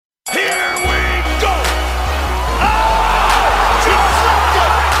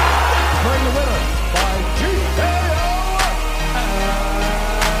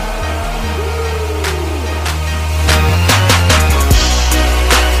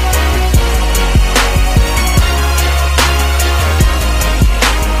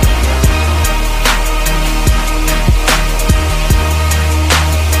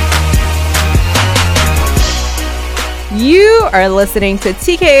are listening to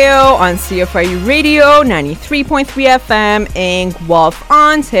TKO on CFRU Radio 93.3 FM in Guelph,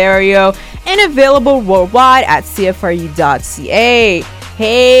 Ontario, and available worldwide at CFRU.ca.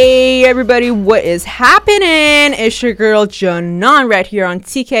 Hey everybody, what is happening? It's your girl Janan right here on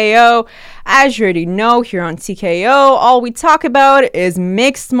TKO. As you already know, here on TKO, all we talk about is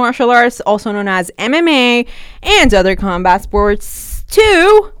mixed martial arts, also known as MMA, and other combat sports.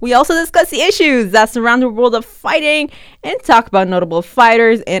 Two, we also discuss the issues that surround the world of fighting and talk about notable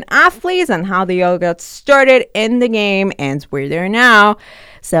fighters and athletes and how they all got started in the game and where they're now.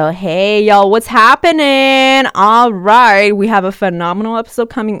 So, hey, y'all, what's happening? All right, we have a phenomenal episode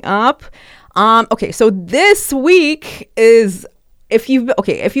coming up. Okay, so this week is... If you've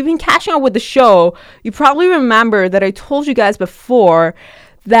been catching up with the show, you probably remember that I told you guys before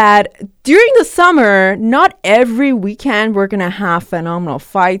that during the summer, not every weekend we're gonna have phenomenal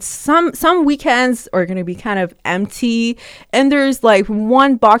fights. Some weekends are gonna be kind of empty, and there's like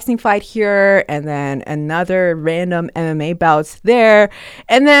one boxing fight here and then another random MMA bouts there,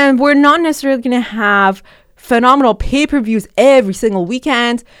 and then we're not necessarily gonna have phenomenal pay-per-views every single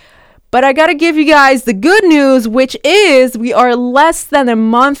weekend. But I gotta give you guys the good news, which is we are less than a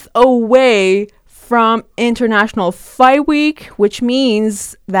month away from International Fight Week, which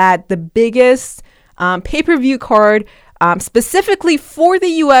means that the biggest pay-per-view card specifically for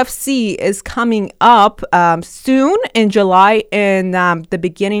the UFC is coming up soon in July, in the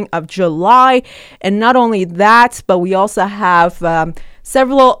beginning of July. And not only that, but we also have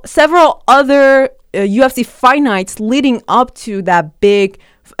several other UFC fight nights leading up to that big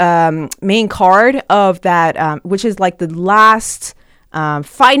main card of that, which is like the last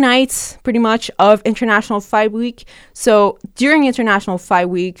fight nights pretty much of International Fight Week. So during International Fight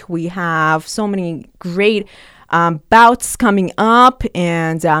Week, we have so many great bouts coming up,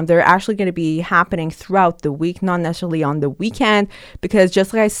 and they're actually going to be happening throughout the week, not necessarily on the weekend, because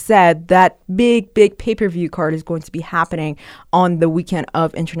just like I said, that big pay-per-view card is going to be happening on the weekend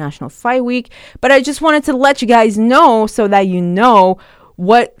of International Fight Week. But I just wanted to let you guys know so that you know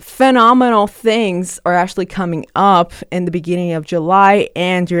what phenomenal things are actually coming up in the beginning of July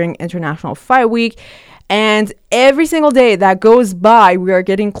and during International Fight Week. And every single day that goes by, we are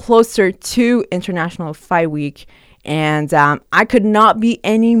getting closer to International Fight Week. And I could not be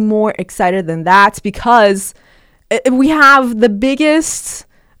any more excited than that, because we have the biggest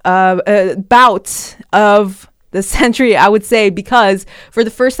bout of the century, I would say, because for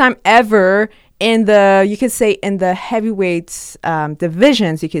the first time ever in the heavyweight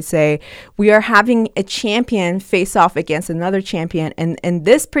divisions, you could say, we are having a champion face off against another champion. And in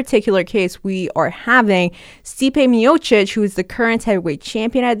this particular case, we are having Stipe Miocic, who is the current heavyweight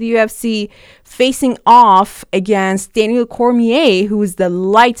champion at the UFC, facing off against Daniel Cormier, who is the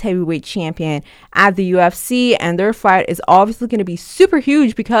light heavyweight champion at the UFC. And their fight is obviously going to be super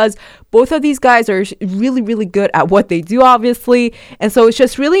huge, because both of these guys are really, really good at what they do, obviously. And so it's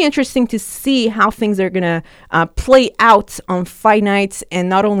just really interesting to see how things are going to play out on fight nights. And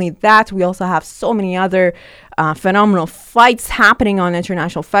not only that, we also have so many other phenomenal fights happening on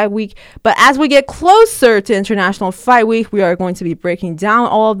International Fight Week. But as we get closer to International Fight Week, we are going to be breaking down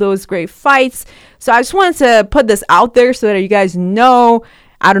all of those great fights. So I just wanted to put this out there so that you guys know.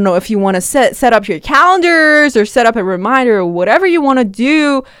 I don't know if you want to set up your calendars or set up a reminder or whatever you want to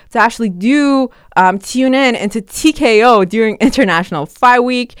do to actually tune in into TKO during International Fight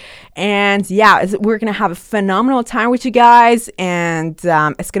Week. And yeah, we're going to have a phenomenal time with you guys, and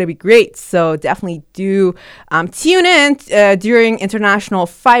it's going to be great. So definitely do tune in during International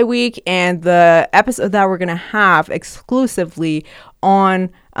Fight Week, and the episode that we're going to have exclusively on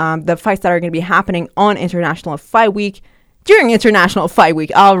the fights that are going to be happening on International Fight Week during International Fight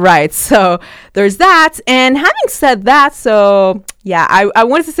Week. All right, so there's that. And having said that, so yeah, I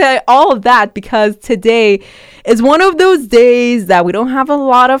wanted to say all of that because today is one of those days that we don't have a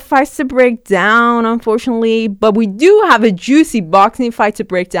lot of fights to break down, unfortunately, but we do have a juicy boxing fight to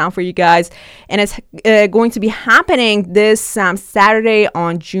break down for you guys. And it's going to be happening this Saturday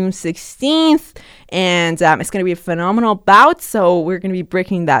on June 16th. And it's going to be a phenomenal bout, so we're going to be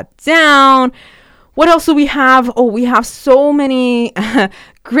breaking that down. What else do we have? Oh, we have so many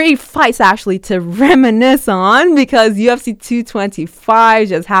great fights actually to reminisce on, because UFC 225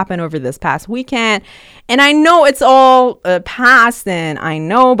 just happened over this past weekend. And I know it's all past, and I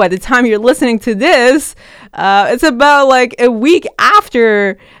know by the time you're listening to this, it's about like a week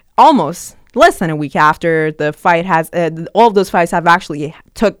after, almost less than a week after the fight has, all of those fights have actually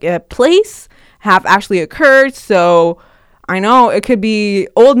took place, have actually occurred. So I know it could be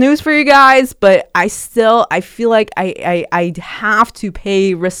old news for you guys, but I feel like I have to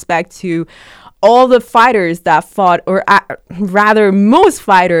pay respect to all the fighters that fought, or rather most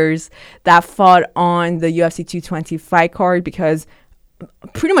fighters that fought on the UFC 220 fight card, because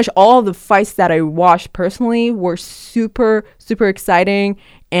pretty much all the fights that I watched personally were super, super exciting.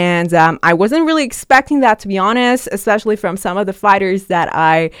 And I wasn't really expecting that, to be honest, especially from some of the fighters that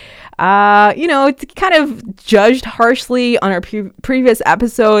I, kind of judged harshly on our previous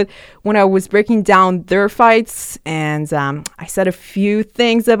episode when I was breaking down their fights. And I said a few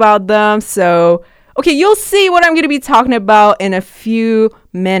things about them. So, okay, you'll see what I'm going to be talking about in a few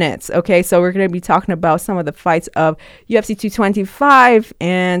minutes. Okay, so we're going to be talking about some of the fights of UFC 225,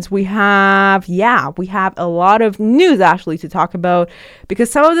 and we have a lot of news actually to talk about,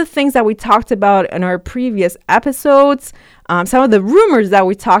 because some of the things that we talked about in our previous episodes, some of the rumors that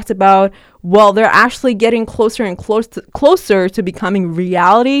we talked about, well, they're actually getting closer and closer to becoming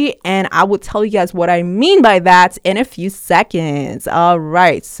reality, and I will tell you guys what I mean by that in a few seconds. All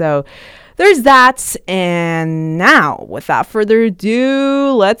right, so there's that, and now, without further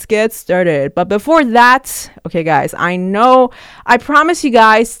ado, let's get started. But before that, okay, guys, I promise you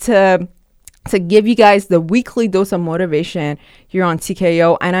guys to give you guys the weekly dose of motivation here on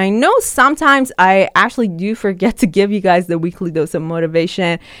TKO, and I know sometimes I actually do forget to give you guys the weekly dose of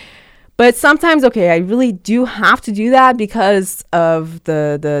motivation, but sometimes, okay, I really do have to do that because of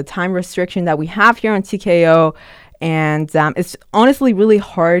the time restriction that we have here on TKO. And it's honestly really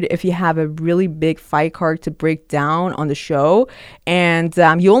hard if you have a really big fight card to break down on the show. And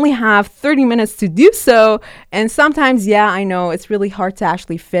you only have 30 minutes to do so. And sometimes, yeah, I know it's really hard to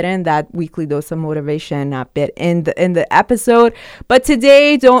actually fit in that weekly dose of motivation bit in the episode. But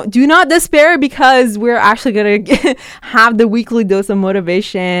today, do not despair, because we're actually going to have the weekly dose of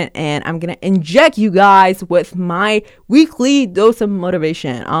motivation. And I'm going to inject you guys with my weekly dose of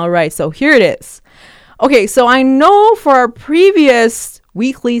motivation. All right, so here it is. Okay, so I know for our previous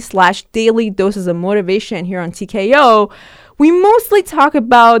weekly/daily doses of motivation here on TKO, we mostly talk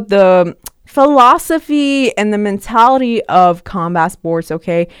about the philosophy and the mentality of combat sports,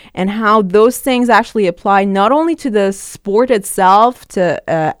 okay, and how those things actually apply not only to the sport itself,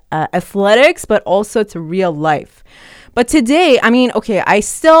 to athletics, but also to real life. But today, I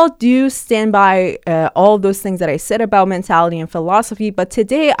still do stand by all those things that I said about mentality and philosophy. But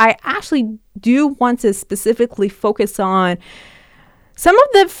today, I actually do want to specifically focus on some of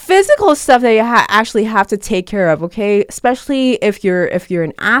the physical stuff that you actually have to take care of, okay? Especially if you're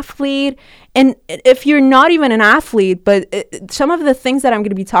an athlete, and if you're not even an athlete, but some of the things that I'm going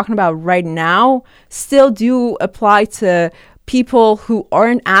to be talking about right now still do apply to people who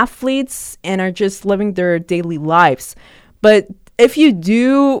aren't athletes and are just living their daily lives. But if you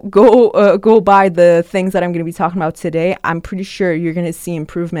do go by the things that I'm going to be talking about today, I'm pretty sure you're going to see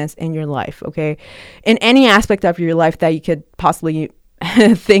improvements in your life, okay? In any aspect of your life that you could possibly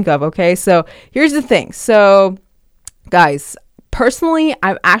think of, okay? So here's the thing. So, guys, personally,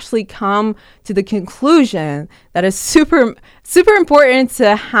 I've actually come to the conclusion that it's super, super important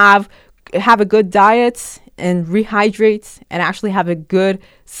to have a good diet and rehydrate and actually have a good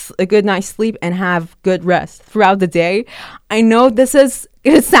night's sleep and have good rest throughout the day. I know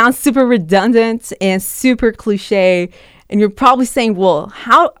it sounds super redundant and super cliche, and you're probably saying, well,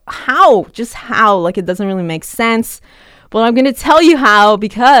 how, like, it doesn't really make sense. Well, I'm going to tell you how,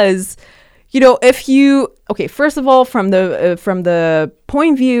 because, first of all, from the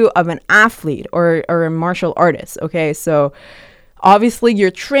point of view of an athlete or a martial artist, okay, so obviously,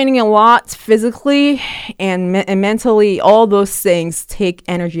 you're training a lot physically and mentally. All those things take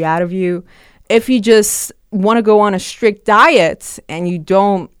energy out of you. If you just want to go on a strict diet and you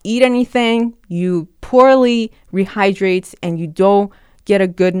don't eat anything, you poorly rehydrate, and you don't get a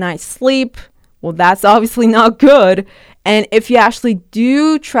good night's sleep, well, that's obviously not good. And if you actually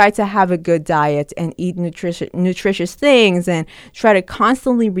do try to have a good diet and eat nutritious things and try to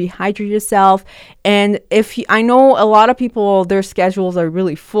constantly rehydrate yourself, and I know a lot of people, their schedules are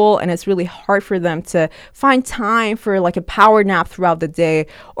really full and it's really hard for them to find time for like a power nap throughout the day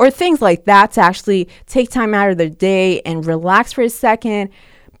or things like that, to actually take time out of their day and relax for a second.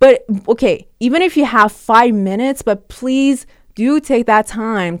 But okay, even if you have 5 minutes, but please do take that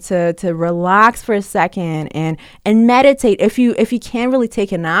time to relax for a second and meditate. If you can't really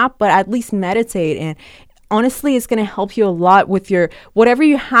take a nap, but at least meditate. And honestly, it's going to help you a lot with your whatever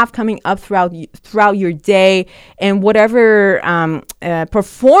you have coming up throughout your day, and whatever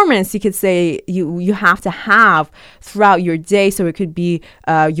performance you could say you have to have throughout your day. So it could be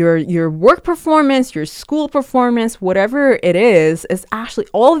your work performance, your school performance, whatever it is actually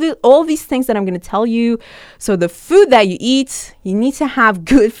all these things that I'm going to tell you. So the food that you eat, you need to have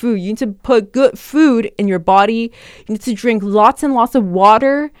good food. You need to put good food in your body. You need to drink lots and lots of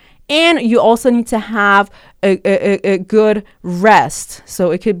water. And you also need to have a good rest.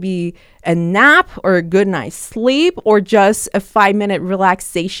 So it could be a nap or a good night's sleep, or just a 5-minute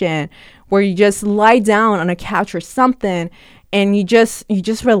relaxation where you just lie down on a couch or something and you just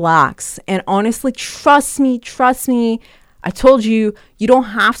relax. And honestly, trust me, I told you, you don't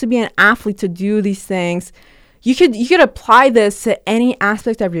have to be an athlete to do these things. You could apply this to any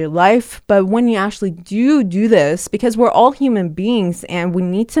aspect of your life, but when you actually do this, because we're all human beings and we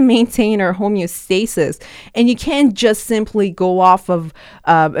need to maintain our homeostasis, and you can't just simply go off of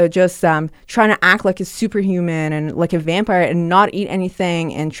trying to act like a superhuman and like a vampire and not eat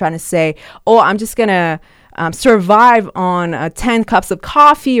anything and trying to say, oh, I'm just gonna survive on 10 cups of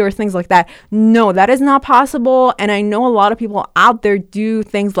coffee or things like that. No, that is not possible. And I know a lot of people out there do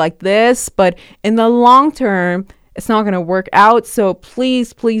things like this, but in the long term, it's not going to work out. So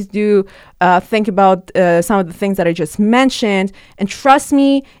please do think about some of the things that I just mentioned. And trust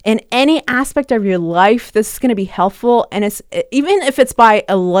me, in any aspect of your life, this is going to be helpful. And it's even if it's by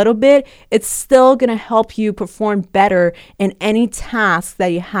a little bit, it's still going to help you perform better in any task that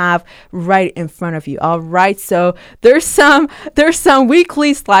you have right in front of you. All right. So there's some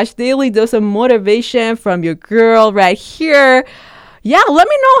weekly/daily dose of motivation from your girl right here. Yeah, let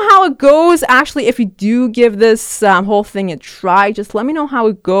me know how it goes. Actually, if you do give this whole thing a try, just let me know how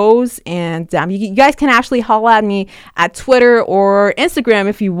it goes. And you guys can actually holla at me at Twitter or Instagram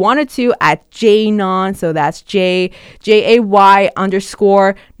if you wanted to, at JAYNON. So that's JAY_non,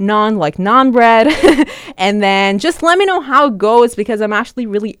 like non-bread. And then just let me know how it goes, because I'm actually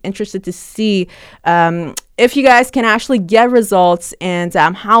really interested to see if you guys can actually get results and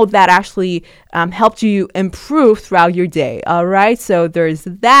how that actually helped you improve throughout your day. All right, so there's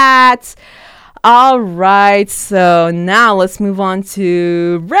that. All right, so now let's move on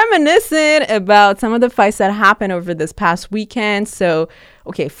to reminiscing about some of the fights that happened over this past weekend. So,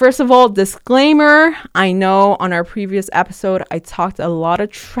 okay, first of all, disclaimer, I know on our previous episode, I talked a lot of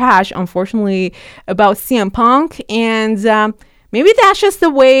trash, unfortunately, about CM Punk, and maybe that's just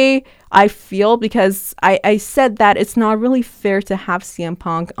the way I feel, because I said that it's not really fair to have CM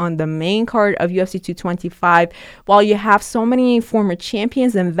Punk on the main card of UFC 225 while you have so many former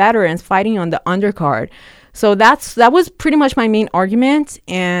champions and veterans fighting on the undercard. So that was pretty much my main argument.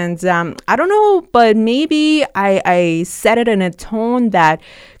 And I don't know, but maybe I said it in a tone that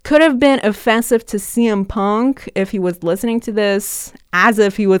could have been offensive to CM Punk if he was listening to this, as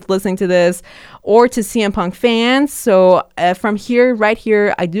if he was listening to this, or to CM Punk fans. So from here, right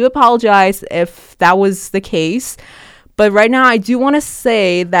here, I do apologize if that was the case. But right now, I do want to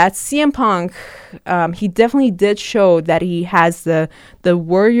say that CM Punk, he definitely did show that he has the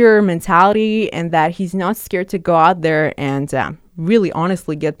warrior mentality, and that he's not scared to go out there and really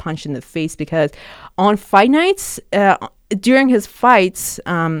honestly get punched in the face. Because on fight nights, during his fights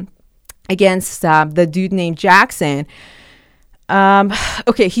against the dude named Jackson,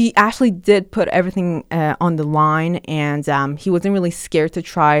 okay, he actually did put everything on the line, and he wasn't really scared to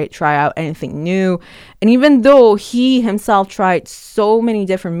try out anything new. And even though he himself tried so many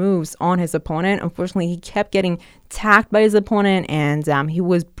different moves on his opponent, unfortunately, he kept getting attacked by his opponent, and he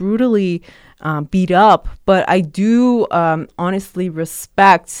was brutally beat up. But I do honestly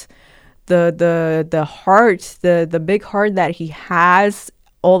respect the heart, the big heart that he has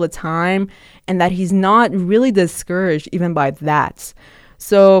all the time, and that he's not really discouraged even by that.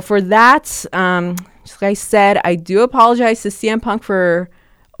 So for that, just like I said, I do apologize to CM Punk for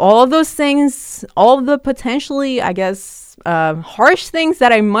all of those things, all of the potentially, I guess, harsh things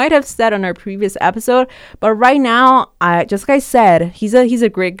that I might have said on our previous episode. But right now, just like I said, he's a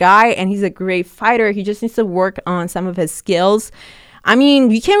great guy and he's a great fighter. He just needs to work on some of his skills. I mean,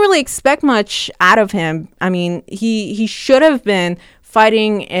 you can't really expect much out of him. I mean, he should have been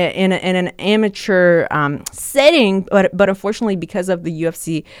fighting in an amateur setting, but unfortunately, because of the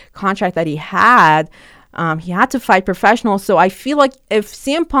UFC contract that he had to fight professional. So I feel like if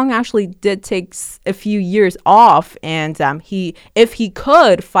CM Punk actually did take a few years off, and if he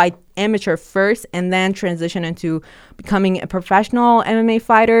could fight amateur first and then transition into becoming a professional MMA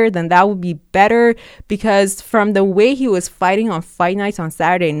fighter, then that would be better. Because from the way he was fighting on fight nights on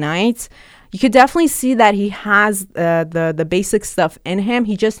Saturday nights, you could definitely see that he has the basic stuff in him.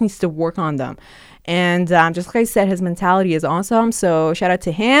 He just needs to work on them. And just like I said, his mentality is awesome. So shout out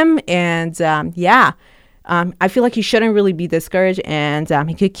to him. And I feel like he shouldn't really be discouraged, and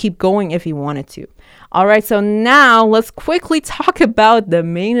he could keep going if he wanted to. All right, so now let's quickly talk about the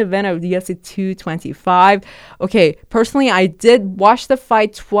main event of the UFC 225. Okay, personally, I did watch the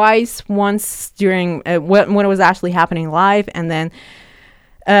fight twice. Once during when it was actually happening live, and then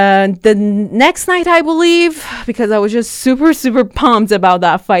The next night, I believe, because I was just super, super pumped about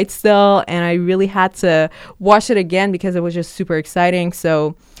that fight still. And I really had to watch it again because it was just super exciting.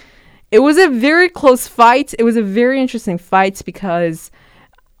 So it was a very close fight. It was a very interesting fight because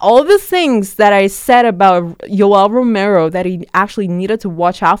all the things that I said about Yoel Romero that he actually needed to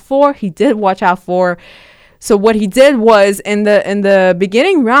watch out for, he did watch out for. So what he did was in the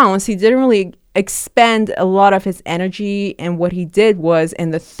beginning rounds, he didn't really expend a lot of his energy. And what he did was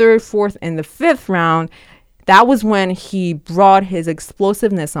in the third, fourth, and the fifth round, that was when he brought his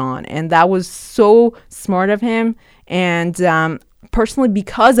explosiveness on. And that was so smart of him. And personally,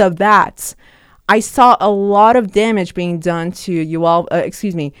 because of that, I saw a lot of damage being done to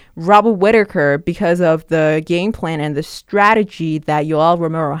Robert Whittaker because of the game plan and the strategy that Yoel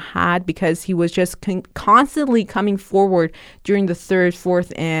Romero had, because he was just constantly coming forward during the third,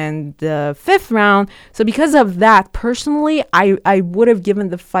 fourth, and the fifth round. So because of that, personally, I would have given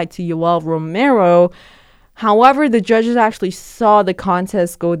the fight to Yoel Romero. However, the judges actually saw the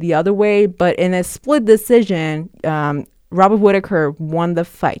contest go the other way, but in a split decision, Robert Whittaker won the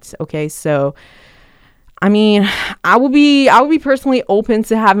fight. Okay, so I mean, I would be personally open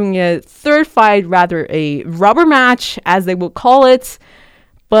to having a third fight, rather a rubber match, as they would call it.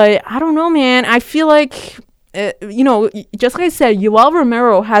 But I don't know, man. I feel like, just like I said, Yoel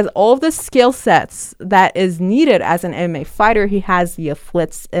Romero has all of the skill sets that is needed as an MMA fighter. He has the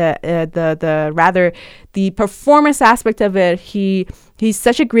the performance aspect of it. He's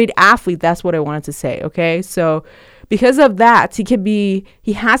such a great athlete. That's what I wanted to say. Okay, so because of that, he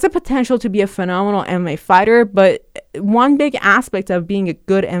has the potential to be a phenomenal MMA fighter. But one big aspect of being a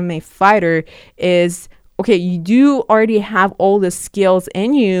good MMA fighter is, okay, you do already have all the skills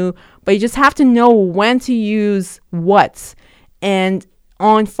in you, but you just have to know when to use what. And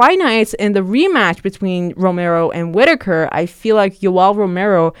on fight nights in the rematch between Romero and Whittaker, I feel like Yoel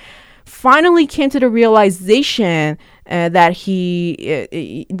Romero finally came to the realization that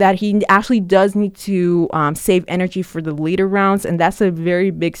he actually does need to save energy for the later rounds, and that's a very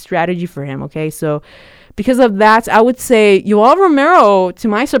big strategy for him. Okay, so because of that, I would say Yoel Romero, to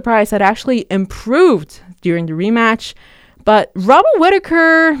my surprise, had actually improved during the rematch. But Robert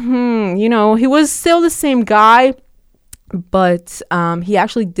Whittaker, he was still the same guy, but he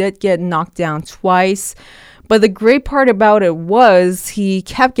actually did get knocked down twice. But the great part about it was he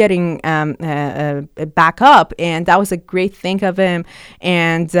kept getting back up, and that was a great thing of him.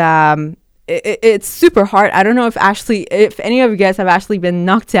 And it's super hard. I don't know if any of you guys have actually been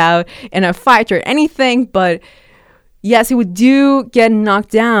knocked out in a fight or anything, but yes, he would get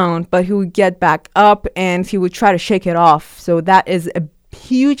knocked down, but he would get back up and he would try to shake it off. So that is a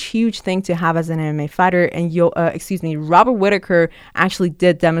huge thing to have as an MMA fighter, and Robert Whittaker actually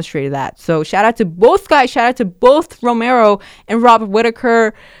did demonstrate that. So shout out to both guys, shout out to both Romero and Robert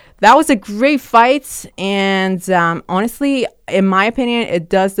Whittaker. That was a great fight, and honestly, in my opinion, it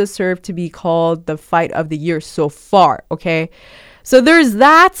does deserve to be called the fight of the year so far. Okay, so there's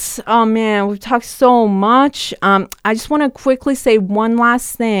that. Oh man, we've talked so much. I just want to quickly say one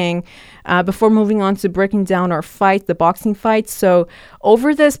last thing before moving on to breaking down our fight, the boxing fight. So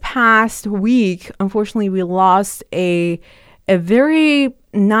over this past week, unfortunately, we lost a very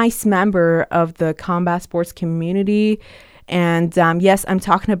nice member of the combat sports community. And yes, I'm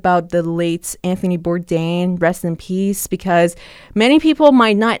talking about the late Anthony Bourdain, rest in peace, because many people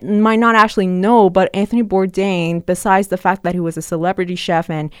might not actually know, but Anthony Bourdain, besides the fact that he was a celebrity chef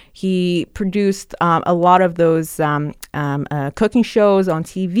and he produced a lot of those cooking shows on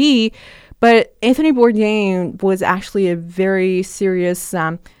TV, but Anthony Bourdain was actually a very serious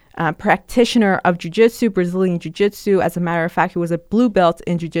practitioner of jiu-jitsu, Brazilian jiu-jitsu. As a matter of fact, he was a blue belt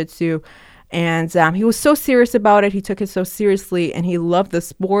in jiu-jitsu. And he was so serious about it. He took it so seriously, and he loved the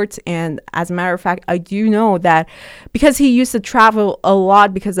sport. And as a matter of fact, I do know that because he used to travel a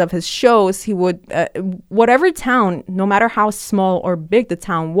lot because of his shows, he would, whatever town, no matter how small or big the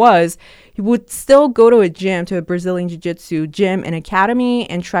town was, he would still go to a gym, to a Brazilian Jiu-Jitsu gym and academy,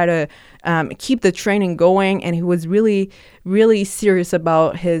 and try to keep the training going. And he was really, really serious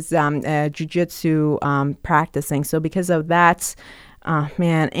about his Jiu-Jitsu practicing. So because of that,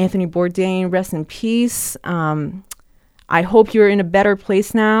 man, Anthony Bourdain, rest in peace. I hope you're in a better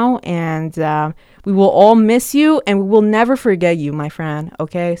place now, and we will all miss you, and we will never forget you, my friend.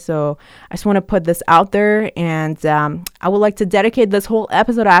 Okay, so I just want to put this out there, and I would like to dedicate this whole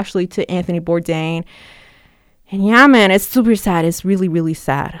episode actually to Anthony Bourdain. And yeah, man, it's super sad. It's really, really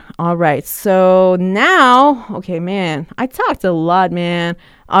sad. All right, so now, okay, man, I talked a lot, man.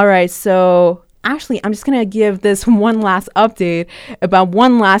 All right, so actually, I'm just going to give this one last update about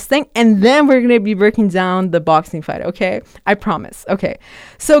one last thing, and then we're going to be breaking down the boxing fight, okay? I promise. Okay.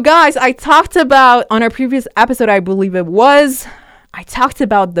 So, guys, I talked about on our previous episode, I believe it was, I talked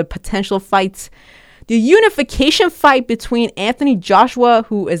about the potential fights, the unification fight between Anthony Joshua,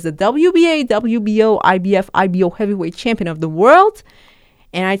 who is the WBA, WBO, IBF, IBO heavyweight champion of the world.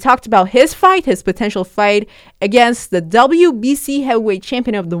 And I talked about his fight, his potential fight against the WBC heavyweight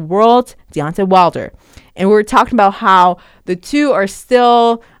champion of the world, Deontay Wilder. And we were talking about how the two are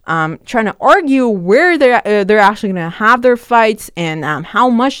still trying to argue where they're actually going to have their fights and how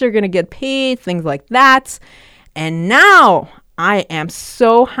much they're going to get paid, things like that. And now I am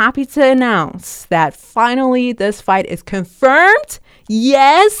so happy to announce that finally this fight is confirmed.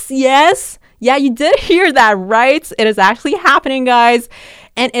 Yes. Yeah, you did hear that right. It is actually happening, guys.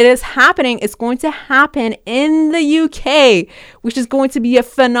 And it is happening. It's going to happen in the UK, which is going to be a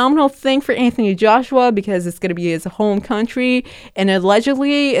phenomenal thing for Anthony Joshua because it's going to be his home country. And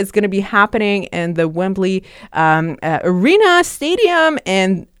allegedly, it's going to be happening in the Wembley Arena Stadium.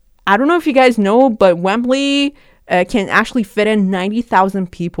 And I don't know if you guys know, but Wembley can actually fit in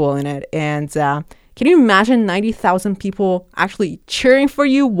 90,000 people in it. And can you imagine 90,000 people actually cheering for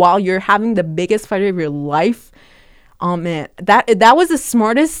you while you're having the biggest fight of your life? Oh man, that was the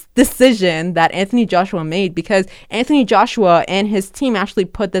smartest decision that Anthony Joshua made because Anthony Joshua and his team actually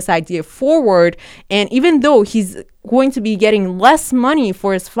put this idea forward. And even though he's going to be getting less money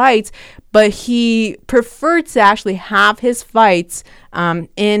for his fights, but he preferred to actually have his fights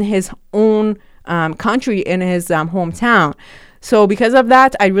in his own country, in his hometown. So because of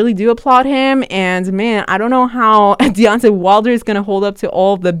that, I really do applaud him. And man, I don't know how Deontay Wilder is going to hold up to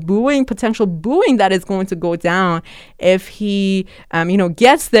all the potential booing that is going to go down if he,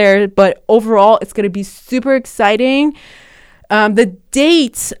 gets there. But overall, it's going to be super exciting. The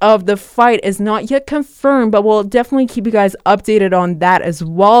date of the fight is not yet confirmed, but we'll definitely keep you guys updated on that as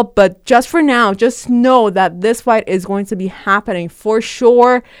well. But just for now, just know that this fight is going to be happening for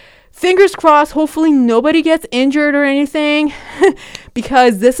sure. Fingers crossed, hopefully nobody gets injured or anything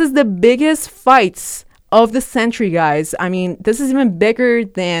because this is the biggest fights of the century, guys. I mean, this is even bigger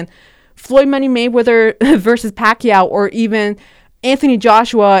than Floyd Money Mayweather versus Pacquiao or even Anthony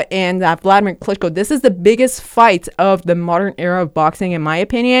Joshua and Vladimir Klitschko. This is the biggest fight of the modern era of boxing, in my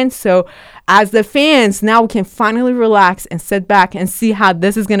opinion. So as the fans, now we can finally relax and sit back and see how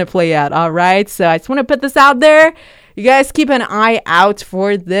this is going to play out. All right. So I just want to put this out there. You guys keep an eye out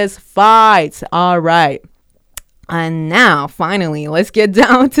for this fight. All right. And now, finally, let's get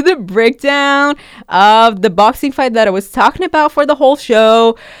down to the breakdown of the boxing fight that I was talking about for the whole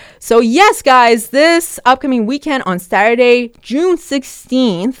show. So, yes, guys, this upcoming weekend on Saturday, June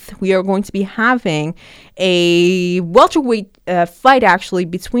 16th, we are going to be having a welterweight fight, actually,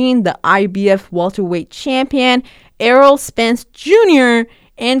 between the IBF welterweight champion, Errol Spence Jr.,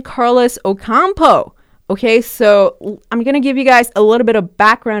 and Carlos Ocampo. Okay, so I'm going to give you guys a little bit of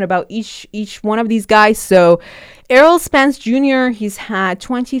background about each one of these guys. So Errol Spence Jr., he's had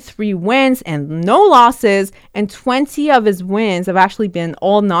 23 wins and no losses, and 20 of his wins have actually been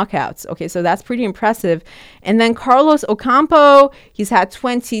all knockouts. Okay, so that's pretty impressive. And then Carlos Ocampo, he's had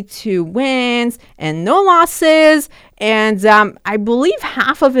 22 wins and no losses, and I believe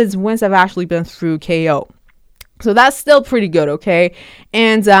half of his wins have actually been through KO. So that's still pretty good, okay?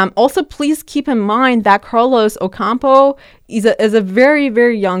 And also, please keep in mind that Carlos Ocampo is a very,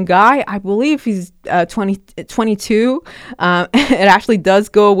 very young guy. I believe he's 22. It actually does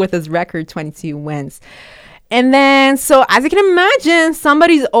go with his record, 22 wins. And then, so as you can imagine,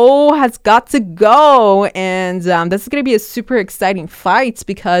 somebody's has got to go. And this is going to be a super exciting fight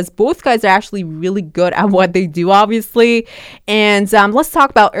because both guys are actually really good at what they do, obviously. And let's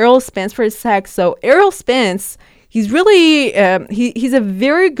talk about Errol Spence for a sec. So Errol Spence, he's really, he's a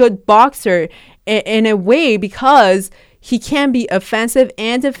very good boxer in a way because he can be offensive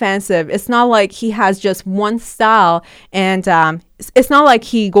and defensive. It's not like he has just one style, and it's not like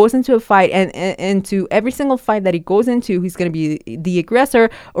he goes into a fight and into every single fight that he goes into, he's going to be the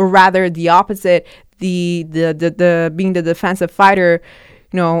aggressor, or rather the opposite, the being the defensive fighter.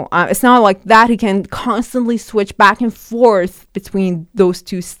 You know, it's not like that. He can constantly switch back and forth between those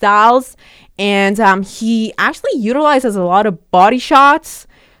two styles, and he actually utilizes a lot of body shots.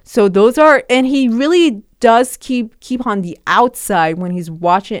 So those are, and he really does keep on the outside when he's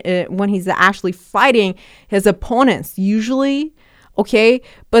watching it, when he's actually fighting his opponents. Usually Okay,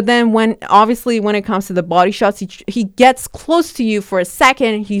 but then when it comes to the body shots, he gets close to you for a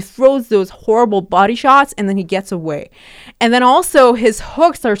second, he throws those horrible body shots, and then he gets away. And then also his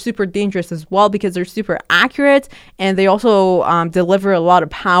hooks are super dangerous as well because they're super accurate, and they also deliver a lot of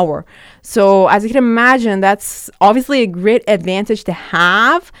power. So as you can imagine, that's obviously a great advantage to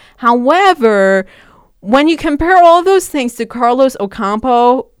have. However, when you compare all those things to Carlos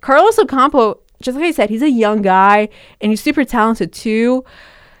Ocampo, just like I said, he's a young guy and he's super talented too.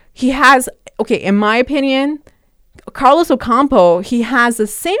 He has, in my opinion, Carlos Ocampo, he has the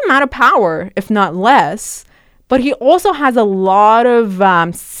same amount of power, if not less, but he also has a lot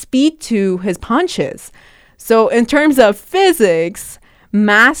of speed to his punches. So in terms of physics,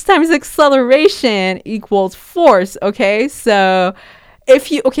 mass times acceleration equals force, okay? So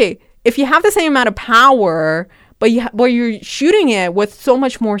if you have the same amount of power, but you're shooting it with so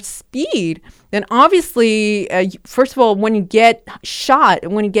much more speed, then obviously, first of all, when you get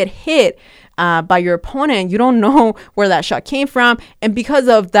hit by your opponent, you don't know where that shot came from. And because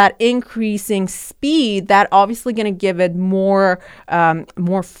of that increasing speed, that obviously going to give it more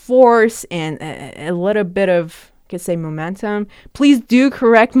force and a little bit of, could say, momentum. Please do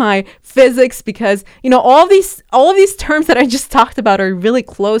correct my physics because all of these terms that I just talked about are really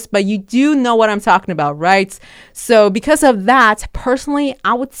close, but you do know what I'm talking about, right? So because of that, personally,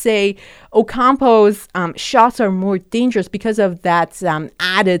 I would say Ocampo's shots are more dangerous because of that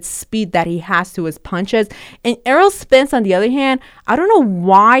added speed that he has to his punches. And Errol Spence, on the other hand, I don't know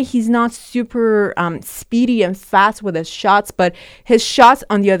why he's not super speedy and fast with his shots, but his shots,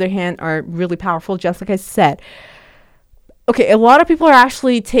 on the other hand, are really powerful, just like I said. Okay, a lot of people are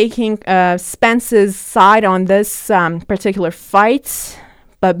actually taking Spence's side on this particular fight,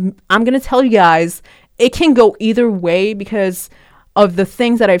 but I'm going to tell you guys, it can go either way because of the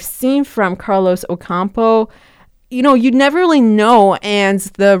things that I've seen from Carlos Ocampo. You never really know, and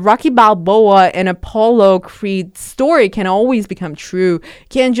the Rocky Balboa and Apollo Creed story can always become true. You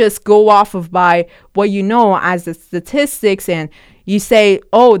can't just go off of by what you know as the statistics and you say,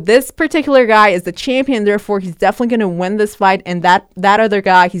 oh, this particular guy is the champion, therefore he's definitely going to win this fight, and that other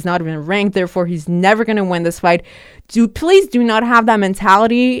guy, he's not even ranked, therefore he's never going to win this fight. Please do not have that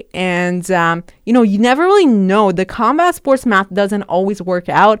mentality, and you never really know. The combat sports math doesn't always work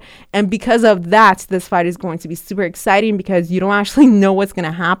out, and because of that, this fight is going to be super exciting because you don't actually know what's going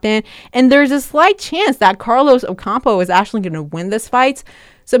to happen, and there's a slight chance that Carlos Ocampo is actually going to win this fight.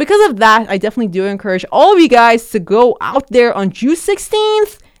 So because of that, I definitely do encourage all of you guys to go out there on June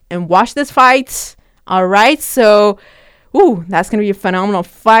 16th and watch this fight. All right. So, that's going to be a phenomenal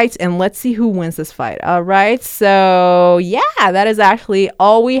fight. And let's see who wins this fight. All right. So, yeah, that is actually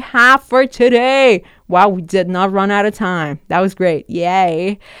all we have for today. Wow, we did not run out of time. That was great.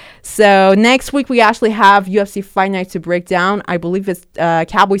 Yay. So next week, we actually have UFC Fight Night to break down. I believe it's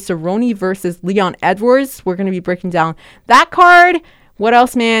Cowboy Cerrone versus Leon Edwards. We're going to be breaking down that card. What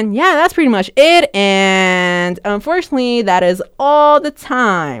else, man? Yeah, that's pretty much it. And unfortunately, that is all the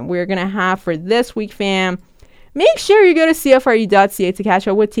time we're going to have for this week, fam. Make sure you go to CFRU.ca to catch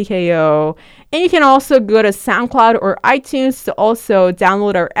up with TKO. And you can also go to SoundCloud or iTunes to also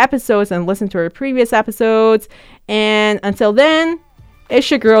download our episodes and listen to our previous episodes. And until then,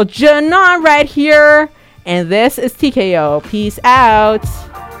 it's your girl, Janan, right here. And this is TKO. Peace out.